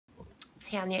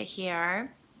Tanya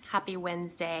here. Happy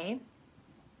Wednesday.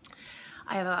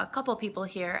 I have a couple people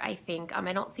here, I think.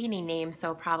 I don't see any names,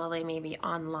 so probably maybe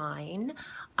online.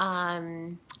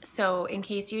 So in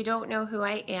case you don't know who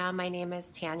I am, my name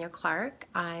is Tanya Clark.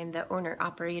 I'm the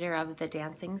owner-operator of The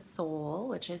Dancing Soul,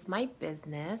 which is my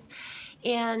business.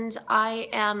 And I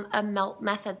am a melt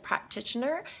method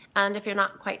practitioner. And if you're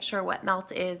not quite sure what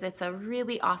melt is, it's a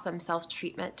really awesome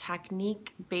self-treatment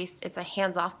technique it's a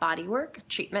hands-off bodywork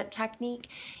treatment technique.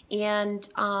 And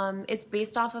it's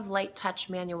based off of light touch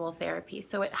manual therapy.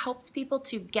 So it helps people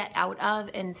to get out of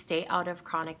and stay out of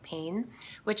chronic pain,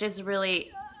 which is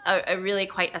really really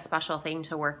quite a special thing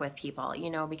to work with people,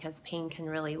 because pain can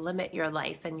really limit your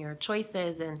life and your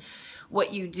choices and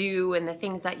what you do and the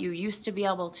things that you used to be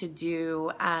able to do.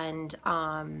 And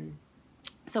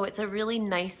so it's a really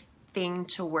nice thing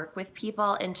to work with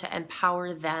people and to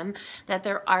empower them that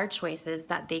there are choices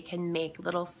that they can make,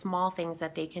 little small things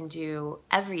that they can do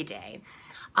every day.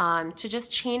 To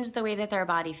just change the way that their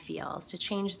body feels, to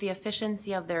change the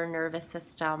efficiency of their nervous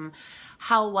system,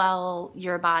 how well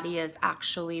your body is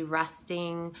actually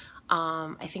resting.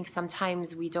 I think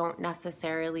sometimes we don't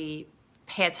necessarily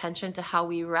pay attention to how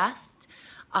we rest.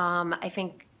 I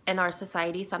think in our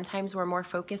society, sometimes we're more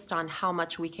focused on how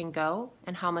much we can go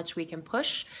and how much we can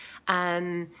push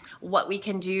and what we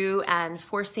can do and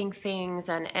forcing things.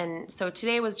 And so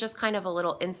today was just kind of a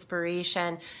little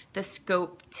inspiration, the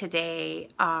scope today,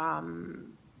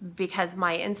 because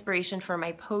my inspiration for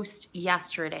my post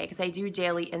yesterday, because I do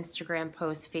daily Instagram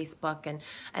posts, Facebook,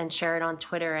 and share it on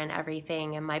Twitter and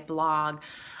everything, and my blog,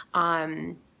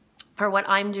 for what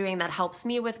I'm doing that helps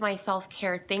me with my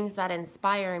self-care, things that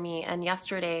inspire me. And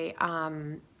yesterday,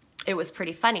 it was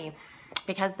pretty funny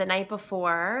because the night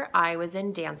before I was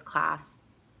in dance class,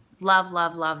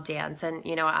 love dance. And,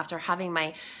 after having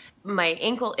my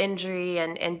ankle injury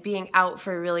and being out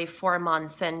for really 4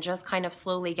 months and just kind of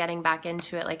slowly getting back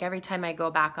into it, like every time I go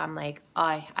back, I'm like,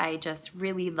 oh, I just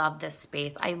really love this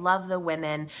space. I love the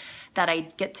women that I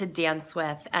get to dance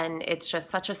with, and it's just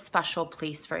such a special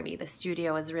place for me. The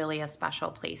studio is really a special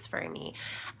place for me.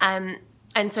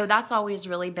 And so that's always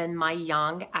really been my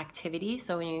yang activity.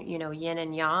 So, yin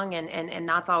and yang, and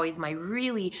that's always my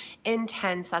really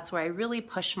intense, that's where I really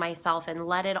push myself and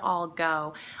let it all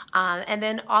go. And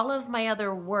then all of my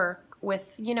other work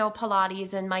with,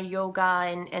 Pilates and my yoga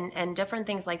and different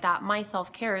things like that, my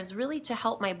self-care is really to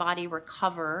help my body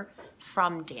recover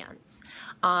from dance.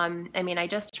 I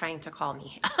just trying to call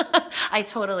me.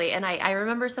 I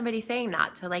remember somebody saying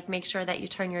that to make sure that you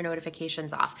turn your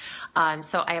notifications off.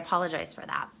 So I apologize for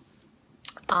that.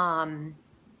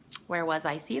 Where was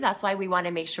I? See, that's why we want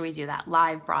to make sure we do that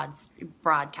live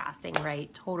broadcasting,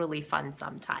 right? Totally fun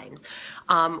sometimes.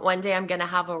 One day I'm going to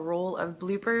have a roll of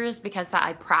bloopers because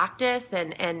I practice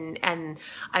and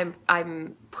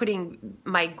I'm putting,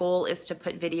 my goal is to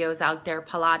put videos out there,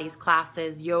 Pilates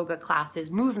classes, yoga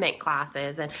classes, movement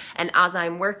classes. And as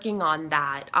I'm working on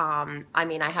that,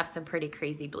 I have some pretty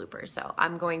crazy bloopers. So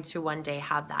I'm going to one day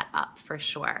have that up for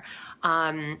sure.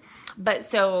 But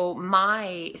so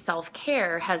my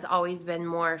self-care has always been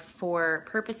more for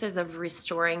purposes of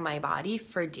restoring my body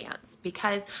for dance,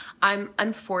 because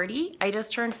I'm 40. I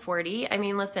just turned 40.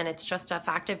 Listen, it's just a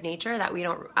fact of nature that we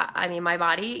don't, my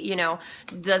body,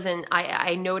 doesn't,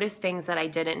 I notice things that I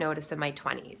didn't notice in my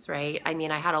 20s, right?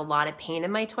 I had a lot of pain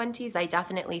in my 20s. I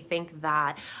definitely think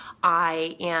that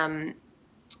I am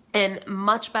in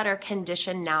much better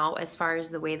condition now as far as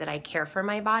the way that I care for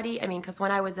my body. Because when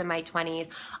I was in my 20s,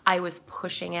 I was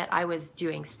pushing it. I was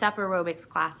doing step aerobics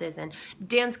classes and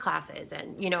dance classes,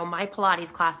 and my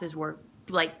Pilates classes were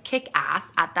kick ass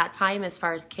at that time, as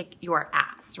far as kick your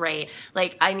ass, right?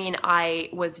 I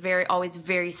was always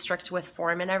very strict with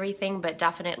form and everything, but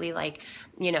definitely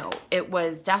it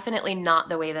was definitely not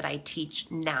the way that I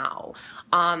teach now,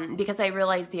 because I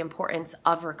realized the importance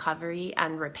of recovery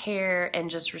and repair and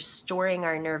just restoring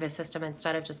our nervous system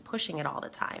instead of just pushing it all the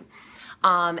time.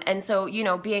 And so,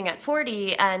 being at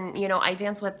 40 and, I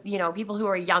dance with, people who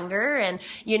are younger and,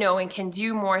 and can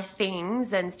do more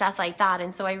things and stuff like that.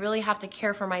 And so I really have to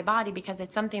care for my body because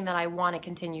it's something that I want to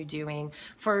continue doing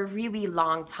for a really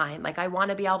long time. I want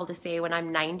to be able to say when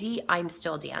I'm 90, I'm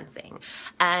still dancing.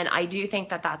 And I do think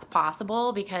that that's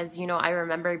possible because, I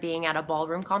remember being at a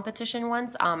ballroom competition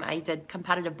once. I did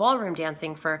competitive ballroom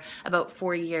dancing for about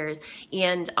 4 years.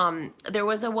 And there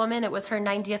was a woman, it was her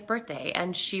 90th birthday,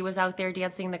 and she was out there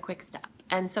dancing the quick step.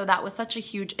 And so that was such a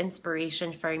huge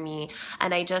inspiration for me.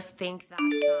 And I just think that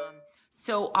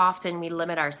so often we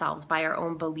limit ourselves by our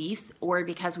own beliefs, or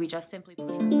because we just simply push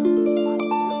ourselves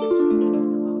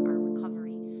about our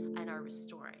recovery and our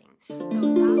restoring. So that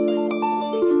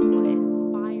was what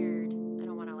inspired, and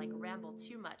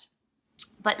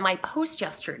But my post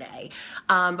yesterday,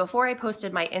 before I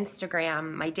posted my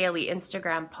Instagram, my daily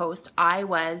Instagram post, I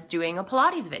was doing a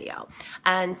Pilates video.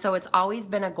 And so it's always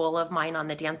been a goal of mine on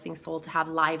the Dancing Soul to have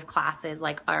live classes,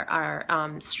 like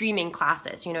our streaming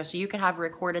classes, you know, so you can have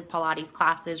recorded Pilates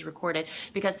classes recorded,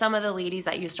 because some of the ladies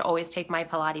that used to always take my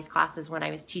Pilates classes when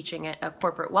I was teaching at a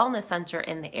corporate wellness center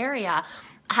in the area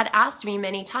had asked me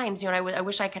many times, you know, I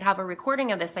wish I could have a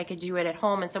recording of this, I could do it at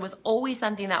home. And so it was always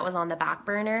something that was on the back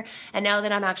burner. And now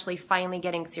that I'm actually finally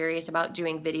getting serious about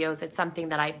doing videos, it's something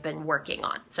that I've been working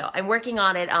on. So I'm working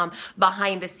on it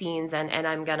behind the scenes, and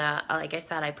I'm gonna, like I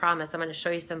said, I promise I'm gonna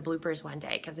show you some bloopers one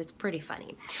day because it's pretty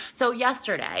funny. So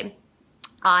yesterday,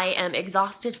 I am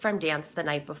exhausted from dance the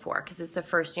night before because it's the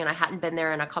first, you know, I hadn't been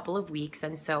there in a couple of weeks.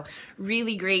 And so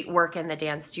really great work in the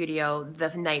dance studio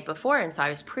the night before. And so I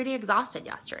was pretty exhausted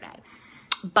yesterday.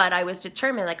 But I was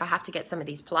determined, like, I have to get some of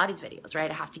these Pilates videos, right?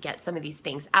 I have to get some of these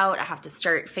things out. I have to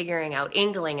start figuring out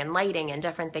angling and lighting and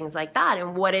different things like that.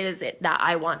 And what is it that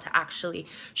I want to actually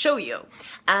show you?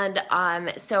 And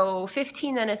so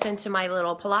 15 minutes into my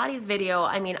little Pilates video,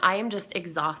 I mean, I am just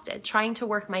exhausted trying to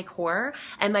work my core.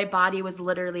 And my body was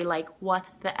literally like,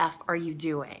 what the F are you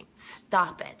doing?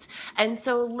 Stop it. And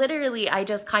so literally, I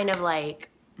just kind of like,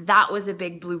 that was a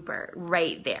big blooper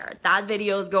right there. That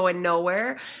video is going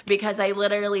nowhere because I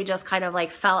literally just kind of like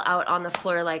fell out on the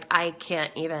floor. Like I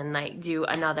can't even like do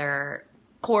another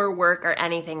core work or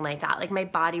anything like that. Like my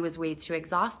body was way too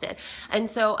exhausted. And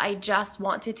so I just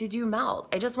wanted to do melt.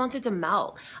 I just wanted to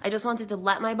melt. I just wanted to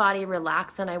let my body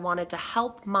relax, and I wanted to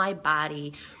help my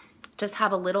body just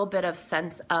have a little bit of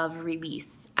sense of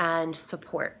release and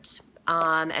support.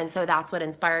 And so that's what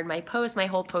inspired my post. My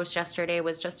whole post yesterday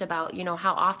was just about, you know,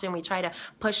 how often we try to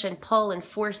push and pull and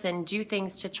force and do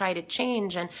things to try to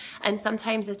change. And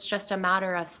sometimes it's just a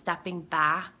matter of stepping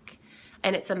back,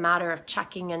 and it's a matter of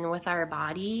checking in with our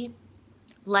body,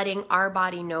 letting our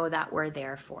body know that we're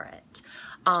there for it.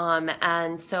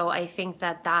 And so I think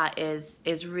that that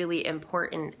is really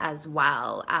important, as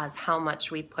well as how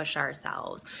much we push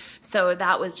ourselves. So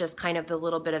that was just kind of the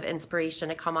little bit of inspiration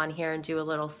to come on here and do a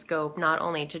little scope, not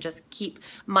only to just keep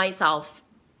myself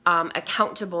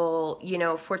accountable, you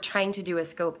know, for trying to do a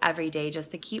scope every day, just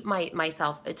to keep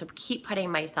to keep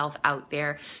putting myself out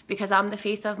there, because I'm the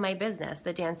face of my business,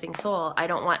 the Dancing Soul. I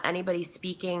don't want anybody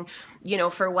speaking, you know,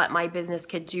 for what my business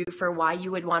could do, for why you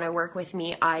would want to work with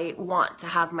me. I want to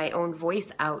have my own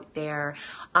voice out there.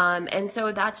 And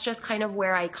so that's just kind of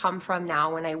where I come from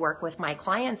now when I work with my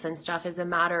clients and stuff, is a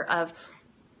matter of,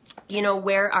 you know,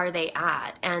 where are they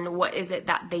at, and what is it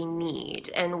that they need,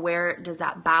 and where does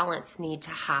that balance need to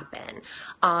happen?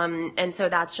 And so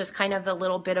that's just kind of the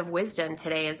little bit of wisdom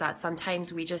today, is that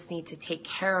sometimes we just need to take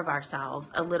care of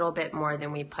ourselves a little bit more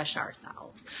than we push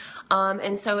ourselves.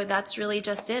 And so that's really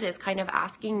just it, is kind of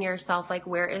asking yourself, like,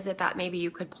 where is it that maybe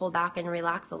you could pull back and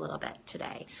relax a little bit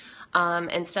today?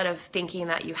 Instead of thinking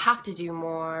that you have to do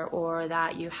more, or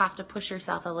that you have to push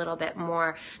yourself a little bit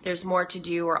more, there's more to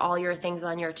do, or all your things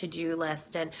on your to-do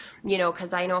list. And, you know,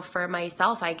 because I know for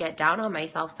myself, I get down on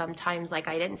myself sometimes. Like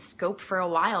I didn't scope for a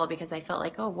while because I felt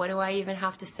like, oh, what do I even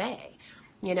have to say?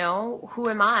 You know, who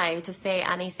am I to say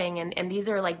anything? And these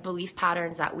are like belief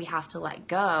patterns that we have to let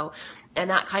go.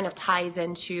 And that kind of ties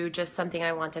into just something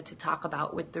I wanted to talk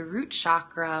about with the root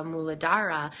chakra,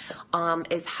 Muladhara,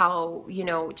 is how, you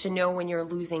know, to know when you're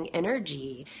losing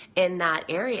energy in that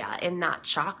area, in that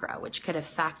chakra, which could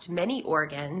affect many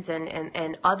organs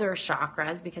and other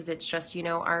chakras, because it's just, you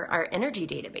know, our energy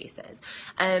databases.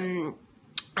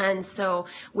 And so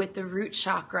with the root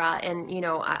chakra, and, you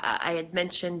know, I had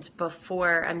mentioned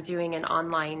before, I'm doing an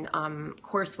online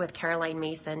course with Caroline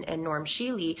Mason and Norm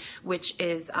Shealy, which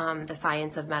is the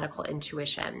science of medical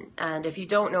intuition. And if you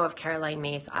don't know of Caroline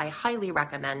Mace, I highly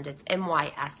recommend. It's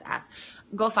MYSS.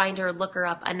 Go find her, look her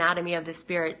up, Anatomy of the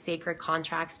Spirit, Sacred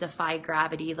Contracts, Defy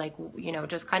Gravity, like, you know,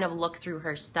 just kind of look through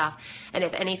her stuff. And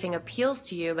if anything appeals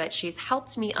to you, but she's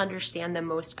helped me understand the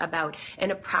most about,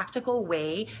 in a practical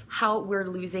way, how we're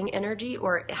losing energy,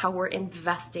 or how we're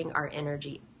investing our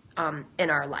energy in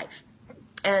our life.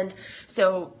 And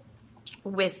so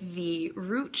with the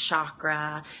root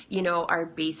chakra, you know, our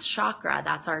base chakra,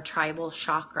 that's our tribal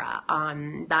chakra.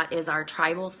 That is our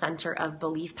tribal center of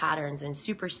belief patterns and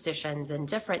superstitions and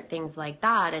different things like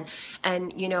that.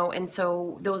 And you know, and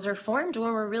so those are formed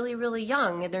when we're really, really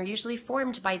young. And they're usually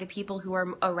formed by the people who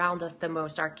are around us the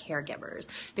most, our caregivers.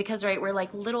 Because, right, we're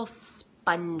like little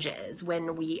sponges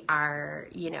when we are,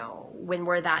 when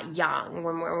we're that young,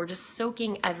 when we're just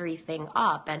soaking everything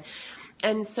up.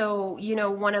 And so,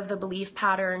 one of the belief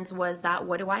patterns was that,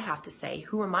 what do I have to say?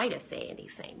 Who am I to say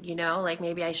anything? Like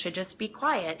maybe I should just be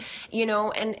quiet,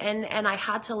 and I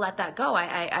had to let that go.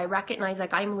 I recognize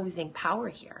like I'm losing power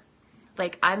here.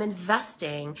 Like I'm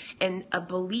investing in a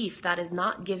belief that is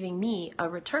not giving me a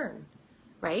return.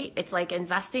 Right? It's like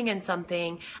investing in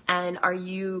something, and are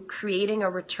you creating a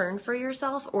return for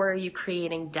yourself, or are you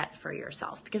creating debt for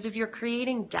yourself? Because if we're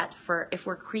creating debt for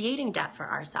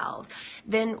ourselves,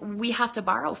 then we have to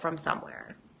borrow from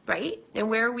somewhere, right?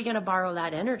 And where are we going to borrow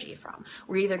that energy from?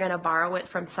 We're either going to borrow it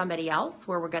from somebody else,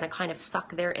 where we're going to kind of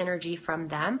suck their energy from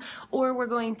them, or we're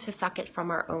going to suck it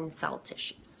from our own cell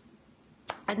tissues.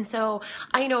 And so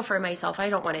I know for myself, I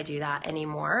don't want to do that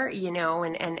anymore,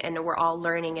 and we're all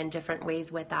learning in different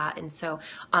ways with that. And so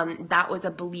that was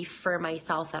a belief for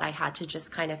myself that I had to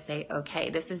just kind of say, okay,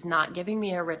 this is not giving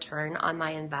me a return on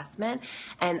my investment.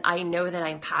 And I know that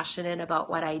I'm passionate about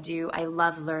what I do. I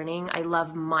love learning. I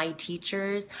love my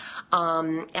teachers.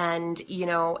 And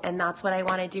that's what I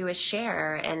want to do, is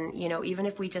share. And, even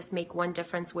if we just make one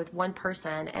difference with one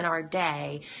person in our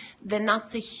day, then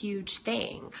that's a huge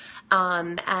thing.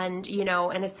 And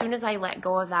as soon as I let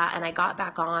go of that and I got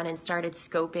back on and started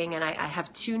scoping, and I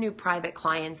have 2 new private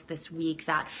clients this week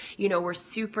that, were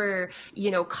super,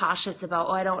 cautious about,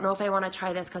 I don't know if I want to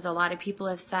try this, because a lot of people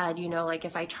have said, like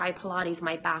if I try Pilates,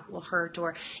 my back will hurt,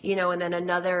 or, and then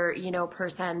another,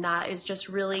 person that is just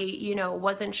really,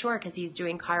 wasn't sure because he's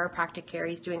doing chiropractic care,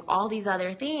 he's doing all these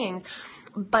other things,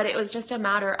 but it was just a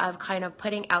matter of kind of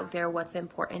putting out there what's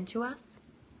important to us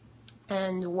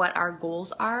and what our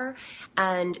goals are,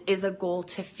 and is a goal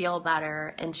to feel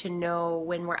better and to know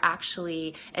when we're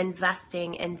actually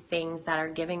investing in things that are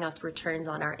giving us returns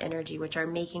on our energy, which are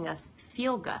making us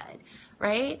feel good,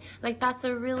 right? Like that's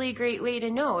a really great way to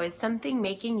know, is something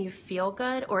making you feel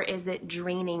good, or is it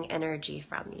draining energy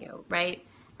from you, right?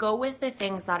 Go with the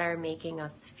things that are making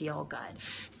us feel good.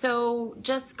 So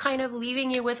just kind of leaving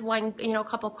you with one,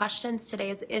 couple questions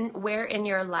today is, where in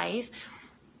your life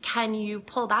can you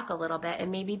pull back a little bit and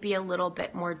maybe be a little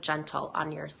bit more gentle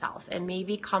on yourself, and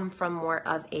maybe come from more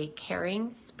of a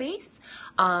caring space,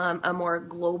 a more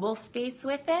global space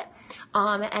with it?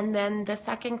 And then the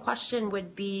second question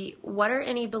would be, what are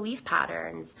any belief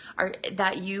patterns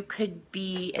that you could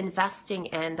be investing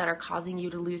in that are causing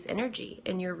you to lose energy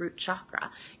in your root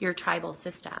chakra, your tribal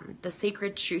system? The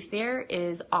sacred truth there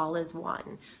is all is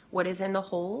one. What is in the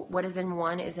whole, what is in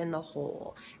one is in the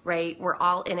whole, right? We're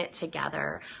all in it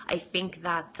together. I think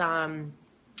that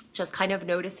just kind of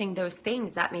noticing those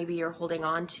things that maybe you're holding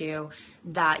on to,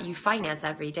 that you finance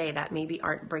every day, that maybe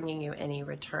aren't bringing you any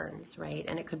returns, right?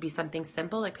 And it could be something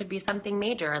simple. It could be something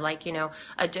major, like,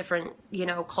 a different,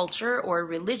 culture or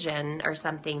religion, or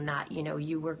something that,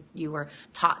 you were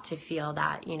taught to feel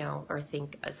that, or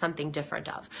think something different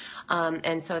of.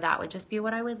 And so that would just be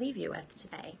what I would leave you with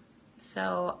today.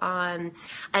 So, and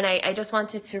I just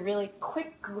wanted to really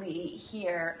quickly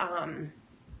here,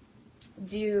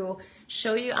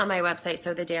 show you on my website.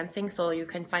 So the Dancing Soul, you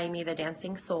can find me, the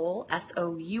Dancing Soul,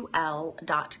 SOUL.com.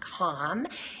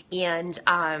 And,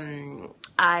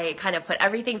 I kind of put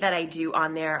everything that I do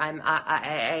on there.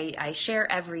 I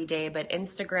share every day, but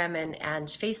Instagram and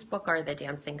Facebook are the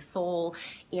Dancing Soul.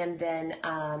 And then,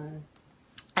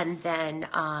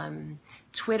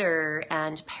 Twitter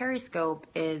and Periscope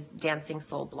is Dancing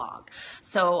Soul Blog.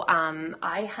 So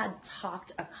I had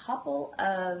talked a couple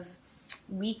of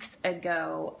weeks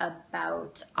ago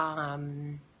about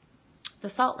the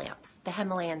salt lamps, the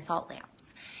Himalayan salt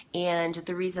lamps. And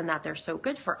the reason that they're so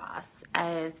good for us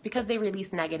is because they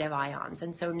release negative ions.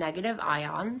 And so negative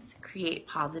ions create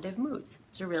positive moods.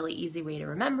 It's a really easy way to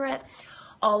remember it.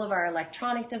 All of our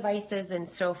electronic devices and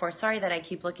so forth. Sorry that I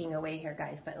keep looking away here,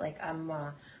 guys, but like I'm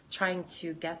trying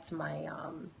to get my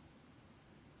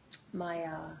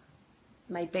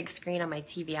my big screen on my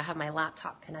TV. I have my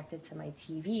laptop connected to my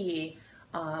TV.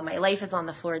 My life is on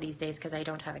the floor these days because I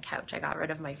don't have a couch. I got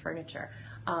rid of my furniture.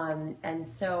 And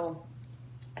so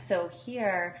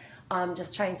here, I'm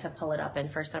just trying to pull it up, and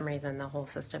for some reason the whole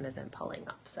system isn't pulling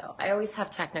up. So I always have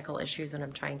technical issues when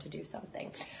I'm trying to do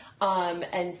something.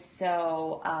 And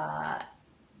so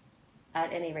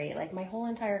at any rate, like my whole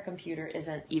entire computer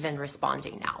isn't even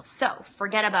responding now. So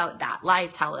forget about that.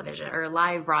 Live television or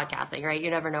live broadcasting, right? You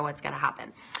never know what's going to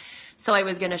happen. So I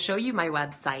was going to show you my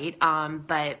website,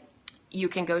 but you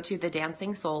can go to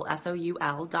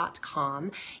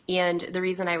thedancingsoul.com. And the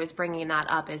reason I was bringing that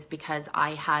up is because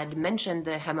I had mentioned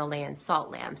the Himalayan salt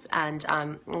lamps. And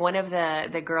one of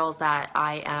the girls that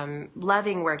I am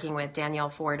loving working with, Danielle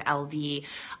Ford LV,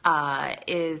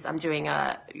 I'm doing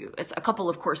a couple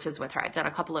of courses with her. I've done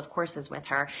a couple of courses with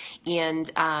her. And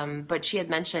but she had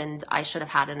mentioned I should have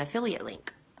had an affiliate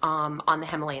link on the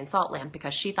Himalayan salt lamp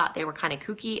because she thought they were kind of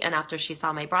kooky, and after she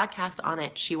saw my broadcast on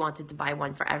it, she wanted to buy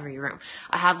one for every room.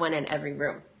 I have one in every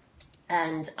room.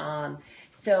 And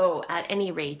so at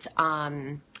any rate,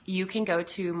 you can go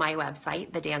to my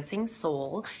website, The Dancing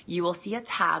Soul. You will see a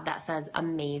tab that says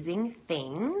Amazing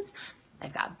Things.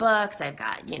 I've got books, I've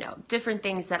got, different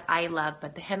things that I love,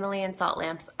 but the Himalayan salt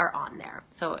lamps are on there.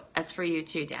 So as for you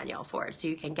too, Danielle Ford. So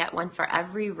you can get one for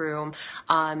every room.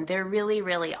 They're really,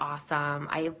 really awesome.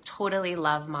 I totally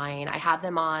love mine. I have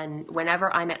them on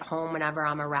whenever I'm at home, whenever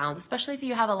I'm around, especially if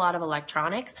you have a lot of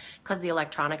electronics, because the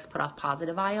electronics put off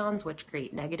positive ions, which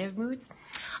create negative moods.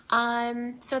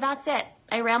 So that's it.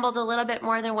 I rambled a little bit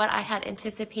more than what I had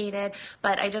anticipated,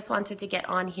 but I just wanted to get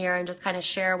on here and just kind of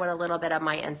share what a little bit of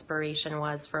my inspiration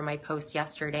was for my post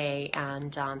yesterday,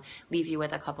 and leave you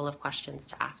with a couple of questions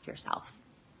to ask yourself.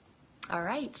 All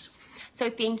right. So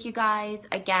thank you guys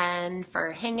again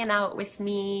for hanging out with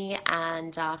me,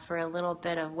 and for a little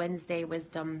bit of Wednesday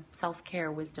wisdom,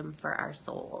 self-care wisdom for our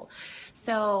soul.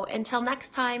 So until next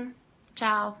time,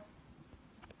 ciao.